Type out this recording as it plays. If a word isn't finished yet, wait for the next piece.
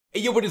Hey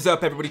yo, what is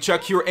up everybody,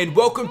 Chuck here, and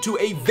welcome to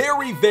a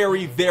very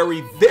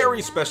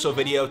special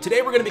video.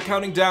 Today we're going to be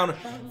counting down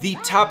the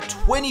top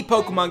 20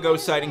 Pokemon Go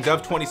sightings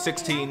of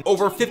 2016.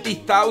 Over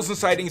 50,000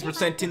 sightings were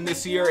sent in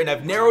this year, and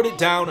I've narrowed it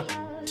down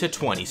to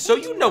 20, so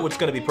you know it's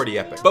going to be pretty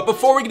epic. But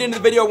before we get into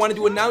the video, I wanted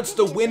to announce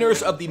the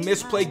winners of the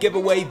Misplay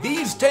giveaway.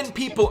 These 10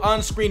 people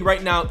on screen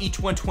right now, each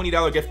won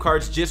 $20 gift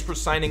cards just for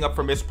signing up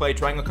for Misplay,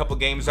 trying a couple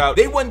games out.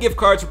 They won gift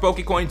cards for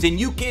Pokecoins, and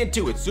you can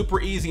too. It's super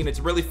easy, and it's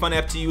a really fun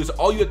app to use.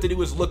 All you have to do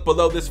is look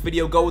below this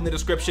video, go in the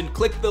description,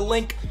 click the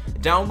link,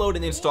 download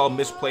and install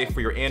Misplay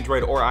for your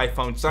Android or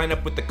iPhone. Sign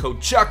up with the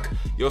code CHUCK.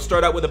 You'll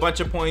start out with a bunch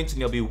of points,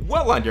 and you'll be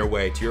well on your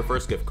way to your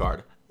first gift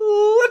card.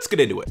 Let's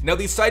get into it. Now,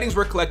 these sightings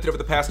were collected over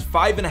the past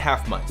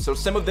 5.5 months, so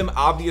some of them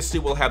obviously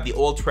will have the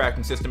old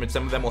tracking system and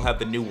some of them will have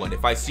the new one.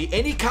 If I see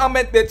any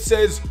comment that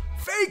says,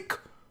 fake,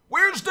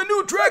 where's the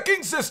new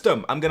tracking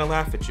system? I'm gonna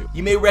laugh at you.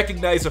 You may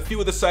recognize a few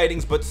of the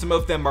sightings, but some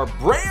of them are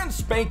brand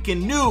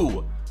spanking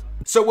new.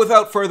 So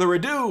without further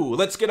ado,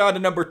 let's get on to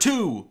number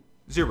 20.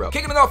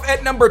 Kicking it off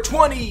at number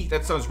 20.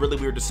 That sounds really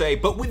weird to say,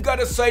 but we've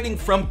got a sighting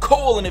from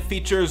Cole, and it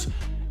features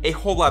a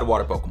whole lot of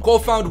water Pokemon. Cole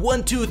found 4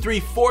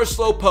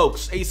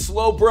 Slowpokes, a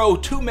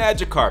Slowbro, 2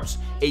 Magikarps,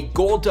 a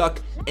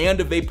Golduck,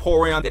 and a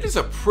Vaporeon. That is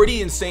a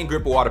pretty insane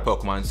group of water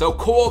Pokemon. So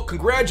Cole,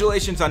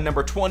 congratulations on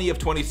number 20 of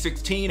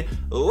 2016.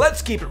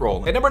 Let's keep it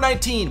rolling. At number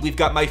 19, we've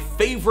got my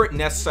favorite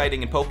nest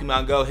sighting in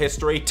Pokemon Go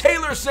history.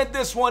 Taylor sent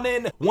this one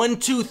in. 7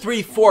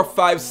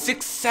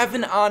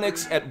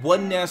 Onix at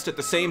one nest at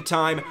the same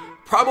time.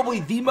 Probably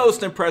the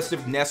most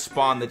impressive nest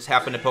spawn that's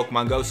happened in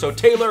Pokemon Go. So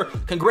Taylor,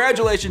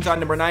 congratulations on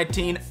number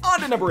 19.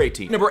 On to number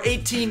 18. Number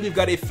 18, we've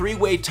got a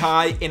 3-way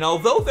tie, and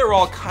although they're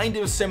all kind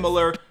of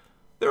similar,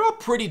 they're all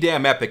pretty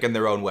damn epic in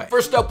their own way.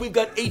 First up, we've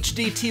got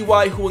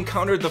HDTY, who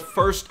encountered the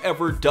first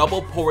ever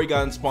double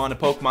Porygon spawn in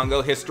Pokemon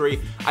Go history.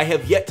 I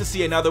have yet to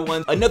see another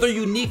one. Another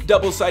unique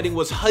double sighting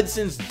was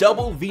Hudson's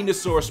double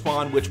Venusaur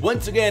spawn, which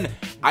once again,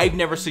 I've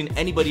never seen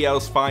anybody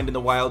else find in the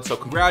wild, so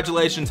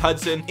congratulations,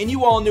 Hudson. And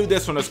you all knew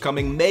this one was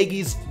coming,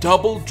 Maggie's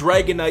double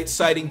Dragonite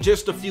sighting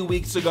just a few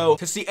weeks ago.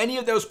 To see any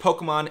of those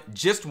Pokemon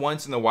just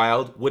once in the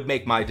wild would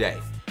make my day.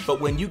 But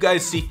when you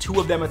guys see 2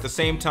 of them at the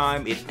same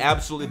time, it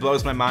absolutely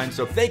blows my mind,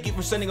 so thank you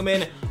for sending them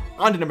in.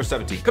 On to number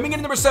 17. Coming in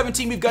at number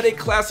 17, we've got a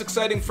classic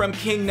sighting from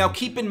King. Now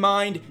keep in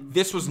mind,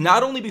 this was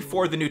not only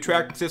before the new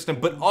tracking system,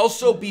 but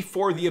also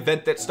before the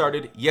event that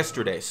started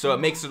yesterday, so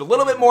it makes it a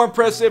little bit more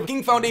impressive.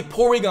 King found a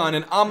Porygon,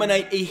 an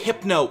Ammonite, a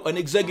Hypno, an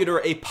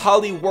Exeggutor, a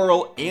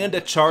Poliwhirl, and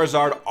a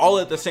Charizard all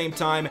at the same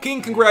time.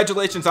 King,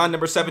 congratulations on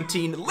number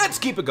 17. Let's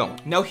keep it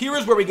going. Now here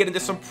is where we get into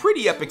some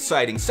pretty epic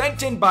sightings,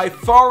 sent in by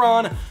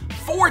Faron.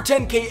 4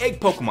 10K egg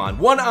Pokemon,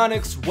 1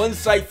 Onix, 1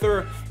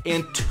 Scyther,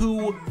 and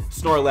 2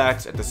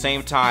 Snorlax at the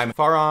same time.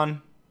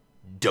 Faron,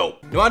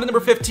 dope. Now on to number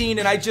 15,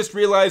 and I just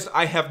realized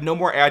I have no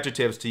more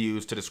adjectives to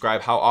use to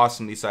describe how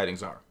awesome these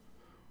sightings are.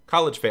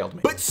 College failed me.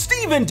 But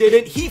Steven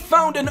didn't. He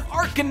found an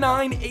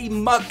Arcanine, a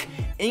Muck,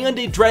 and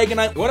a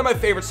Dragonite. One of my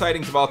favorite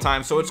sightings of all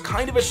time, so it's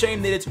kind of a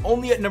shame that it's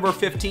only at number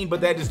 15, but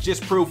that is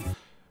just proof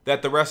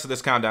that the rest of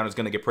this countdown is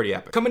going to get pretty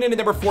epic. Coming in at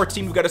number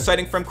 14, we've got a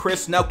sighting from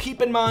Chris. Now keep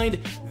in mind,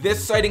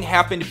 this sighting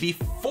happened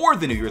before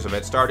the New Year's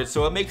event started,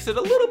 so it makes it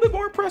a little bit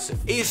more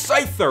impressive. A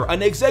Scyther,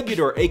 an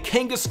Exeggutor, a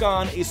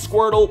Kangaskhan, a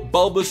Squirtle,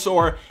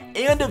 Bulbasaur,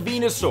 and a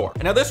Venusaur.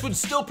 Now this would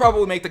still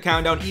probably make the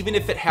countdown even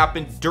if it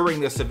happened during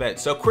this event.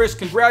 So Chris,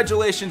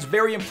 congratulations,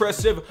 very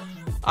impressive.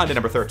 On to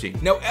number 13.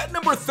 Now at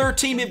number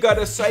 13, we've got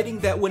a sighting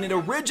that when it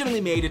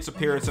originally made its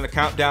appearance in the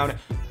countdown,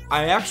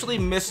 I actually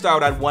missed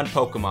out on one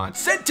Pokemon.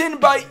 Sent in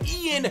by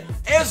Ian.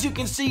 As you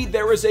can see,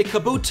 there is a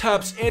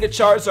Kabutops and a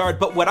Charizard,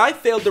 but what I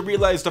failed to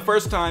realize the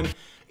first time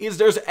is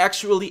there's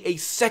actually a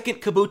second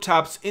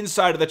Kabutops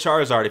inside of the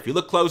Charizard. If you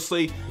look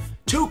closely,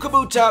 2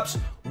 Kabutops,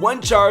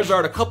 1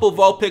 Charizard, a couple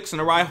Vulpix,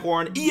 and a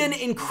Rhyhorn. Ian,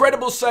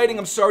 incredible sighting.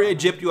 I'm sorry I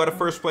gypped you out of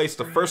first place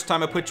the first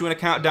time I put you in a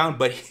countdown,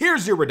 but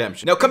here's your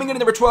redemption. Now coming in at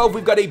number 12,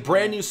 we've got a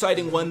brand new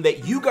sighting, one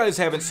that you guys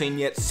haven't seen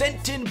yet,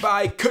 sent in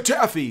by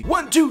Katafi.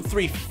 4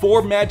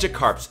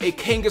 Magikarps, a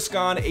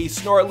Kangaskhan, a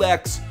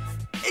Snorlax,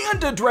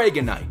 and a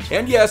Dragonite.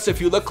 And yes, if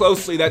you look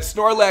closely, that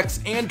Snorlax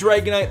and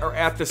Dragonite are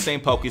at the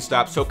same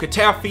Pokestop. So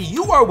Katafi,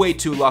 you are way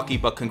too lucky,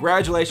 but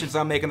congratulations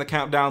on making the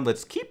countdown.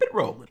 Let's keep it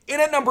rolling.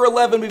 And at number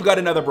 11, we've got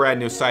another brand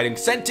new sighting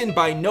sent in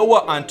by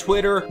Noah on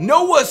Twitter.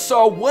 Noah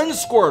saw 1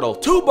 Squirtle,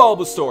 2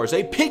 Bulbasaurs,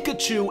 a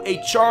Pikachu, a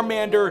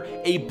Charmander,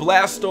 a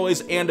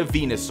Blastoise, and a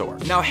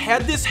Venusaur. Now,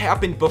 had this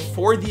happened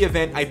before the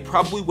event, I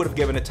probably would have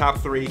given a top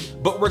 3,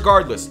 but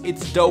regardless,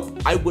 it's dope.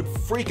 I would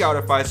freak out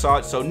if I saw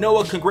it. So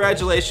Noah,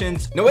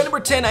 congratulations. Now at number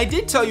 10, I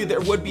did tell you there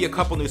would be a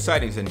couple new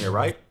sightings in here,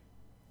 right?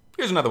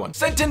 Here's another one.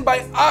 Sent in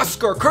by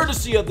Oscar,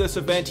 courtesy of this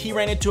event. He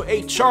ran into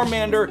a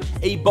Charmander,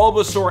 a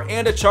Bulbasaur,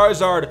 and a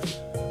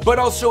Charizard, but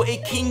also a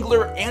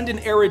Kingler and an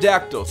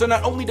Aerodactyl. So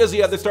not only does he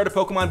have the starter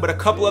Pokemon, but a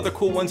couple other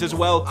cool ones as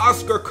well.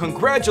 Oscar,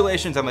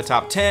 congratulations on the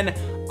top 10.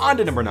 On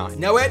to number 9.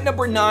 Now at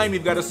number 9,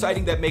 we've got a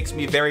sighting that makes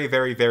me very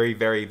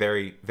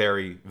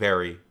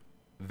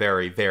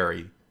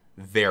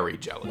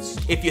jealous.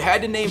 If you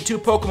had to name 2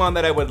 Pokemon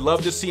that I would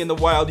love to see in the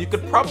wild, you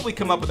could probably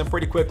come up with them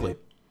pretty quickly.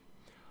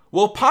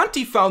 Well,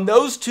 Ponty found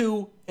those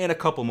two and a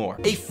couple more.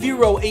 A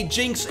Fearow, a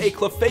Jinx, a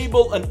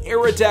Clefable, an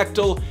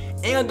Aerodactyl,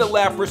 and a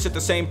Lapras at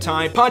the same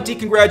time. Ponty,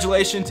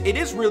 congratulations. It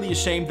is really a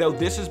shame though,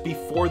 this is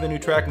before the new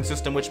tracking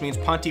system, which means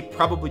Ponty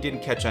probably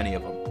didn't catch any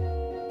of them.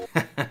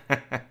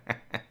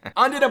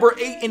 On to number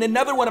 8, in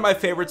another one of my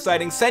favorite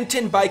sightings, sent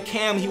in by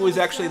Cam. He was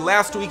actually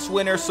last week's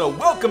winner, so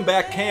welcome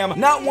back, Cam.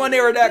 Not one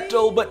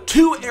Aerodactyl, but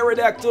 2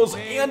 Aerodactyls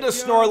and a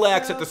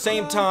Snorlax at the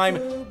same time.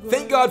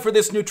 Thank God for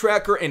this new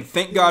tracker, and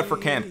thank God for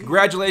Cam.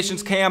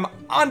 Congratulations, Cam.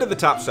 On to the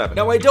top 7.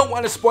 Now, I don't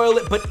want to spoil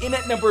it, but in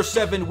at number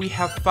 7, we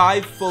have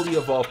 5 fully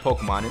evolved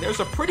Pokemon, and there's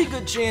a pretty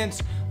good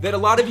chance that a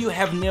lot of you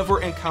have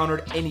never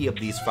encountered any of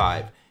these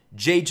 5.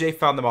 JJ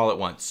found them all at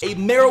once. A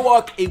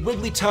Marowak, a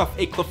Wigglytuff,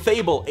 a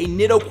Clefable, a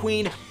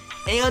Nidoqueen,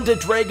 and a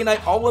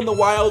Dragonite all in the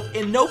wild,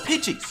 and no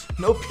Pidgeys.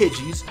 No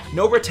Pidgeys,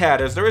 no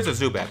Rattatas. There is a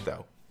Zubat,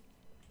 though.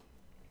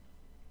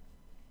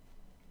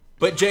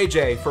 But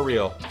JJ, for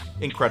real,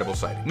 incredible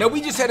sighting. Now,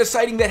 we just had a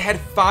sighting that had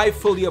 5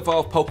 fully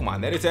evolved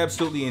Pokemon. That is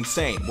absolutely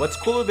insane. What's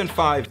cooler than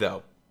 5,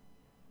 though?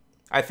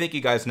 I think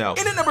you guys know.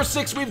 In at number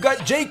 6, we've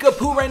got Jacob,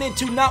 who ran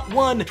into not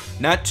 1,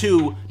 not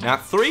 2,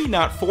 not 3,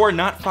 not 4,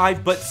 not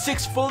 5, but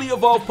 6 fully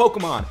evolved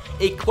Pokemon.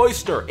 A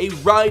Cloyster, a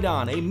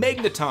Rhydon, a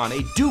Magneton,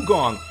 a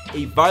Dugong,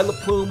 a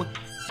Vileplume,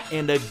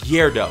 and a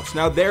Gyarados.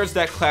 Now there's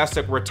that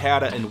classic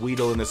Rattata and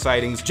Weedle in the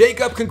sightings.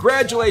 Jacob,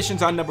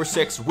 congratulations on number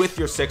 6 with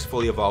your 6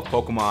 fully evolved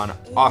Pokemon.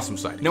 Awesome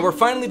sighting. Now we're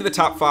finally to the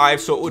top 5,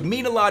 so it would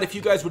mean a lot if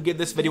you guys would give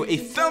this video a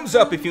thumbs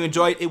up if you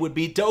enjoyed. It would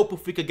be dope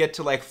if we could get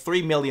to like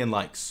 3 million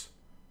likes.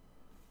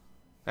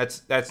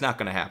 That's not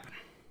gonna happen.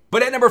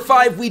 But at number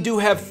 5, we do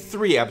have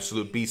 3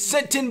 absolute beasts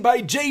sent in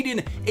by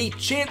Jaden, a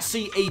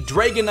Chansey, a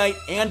Dragonite,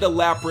 and a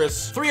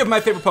Lapras. 3 of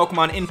my favorite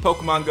Pokemon in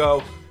Pokemon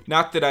Go.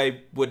 Not that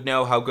I would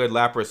know how good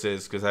Lapras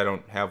is, because I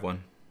don't have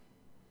one.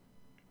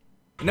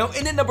 Now,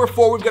 in at number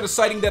 4, we've got a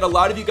sighting that a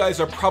lot of you guys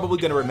are probably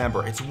going to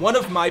remember. It's one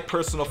of my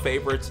personal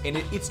favorites, and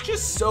it's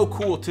just so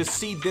cool to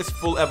see this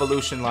full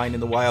evolution line in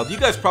the wild. You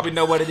guys probably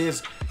know what it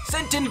is.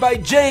 Sent in by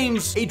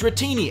James, a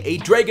Dratini, a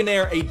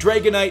Dragonair, a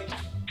Dragonite,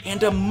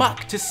 and a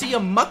Muck. To see a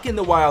Muck in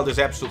the wild is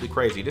absolutely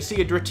crazy. To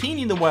see a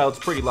Dratini in the wild is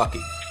pretty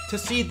lucky. To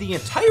see the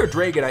entire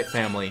Dragonite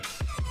family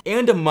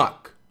and a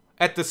Muck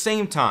at the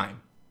same time,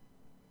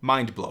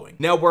 mind-blowing.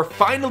 Now we're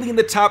finally in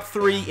the top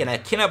 3, and I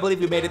cannot believe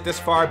we made it this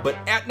far, but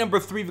at number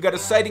 3, we've got a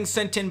sighting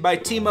sent in by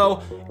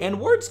Timo, and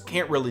words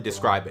can't really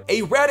describe it.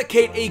 A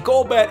Raticate, a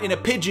Golbat, and a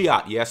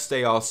Pidgeot. Yes,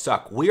 they all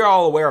suck. We are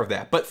all aware of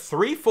that, but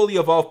 3 fully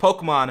evolved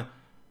Pokemon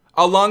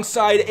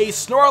alongside a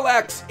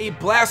Snorlax, a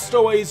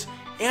Blastoise,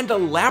 and a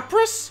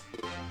Lapras?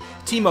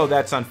 Timo,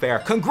 that's unfair.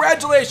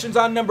 Congratulations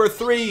on number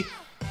 3,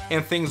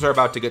 and things are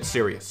about to get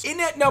serious. In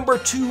at number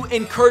 2,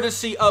 in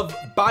courtesy of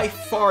by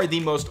far the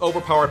most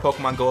overpowered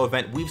Pokemon Go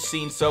event we've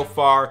seen so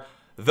far,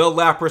 the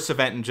Lapras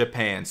event in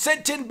Japan.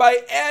 Sent in by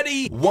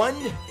Addy. 1,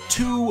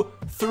 2,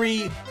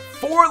 3,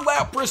 4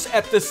 Lapras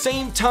at the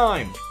same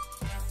time.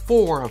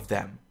 4 of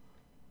them.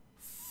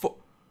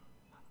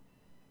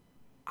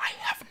 I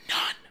have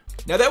none.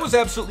 Now that was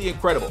absolutely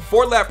incredible.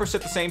 4 Lapras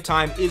at the same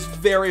time is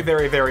very,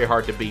 very, very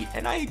hard to beat,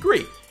 and I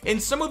agree.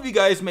 And some of you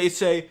guys may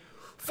say,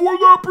 4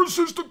 Lapras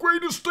is the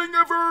greatest thing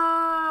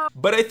ever!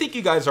 But I think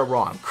you guys are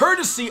wrong.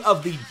 Courtesy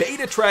of the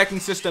beta tracking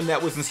system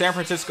that was in San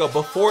Francisco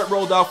before it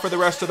rolled out for the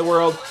rest of the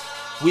world,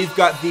 we've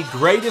got the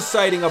greatest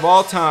sighting of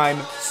all time,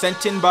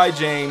 sent in by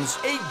James.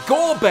 A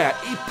Golbat,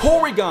 a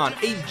Porygon,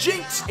 a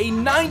Jinx, a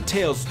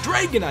Ninetales,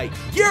 Dragonite,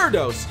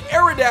 Gyarados,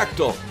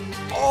 Aerodactyl,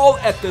 all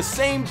at the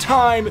same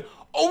time,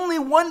 only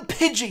 1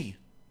 Pidgey.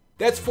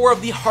 That's 4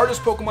 of the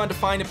hardest Pokemon to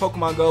find in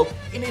Pokemon Go,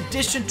 in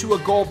addition to a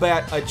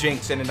Golbat, a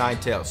Jinx, and a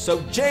Ninetales.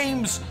 So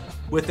James,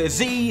 with a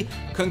Z,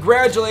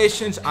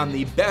 congratulations on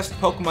the best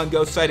Pokemon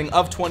Go sighting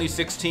of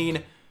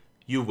 2016.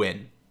 You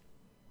win.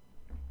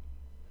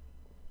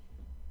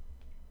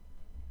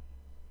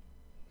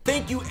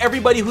 Thank you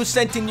everybody who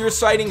sent in your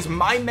sightings.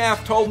 My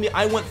math told me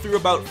I went through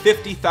about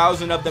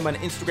 50,000 of them on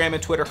Instagram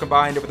and Twitter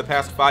combined over the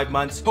past 5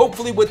 months.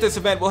 Hopefully with this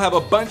event we'll have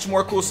a bunch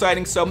more cool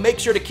sightings, so make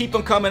sure to keep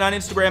them coming on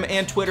Instagram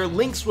and Twitter.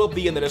 Links will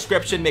be in the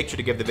description. Make sure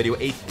to give the video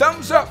a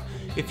thumbs up.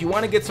 If you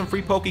want to get some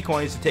free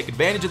Pokecoins to take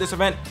advantage of this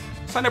event,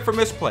 sign up for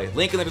Misplay.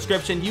 Link in the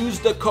description. Use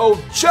the code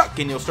CHUCK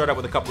and you'll start out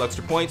with a couple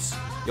extra points.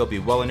 You'll be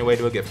well on your way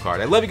to a gift card.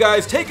 I love you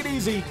guys. Take it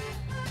easy.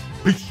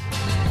 Peace.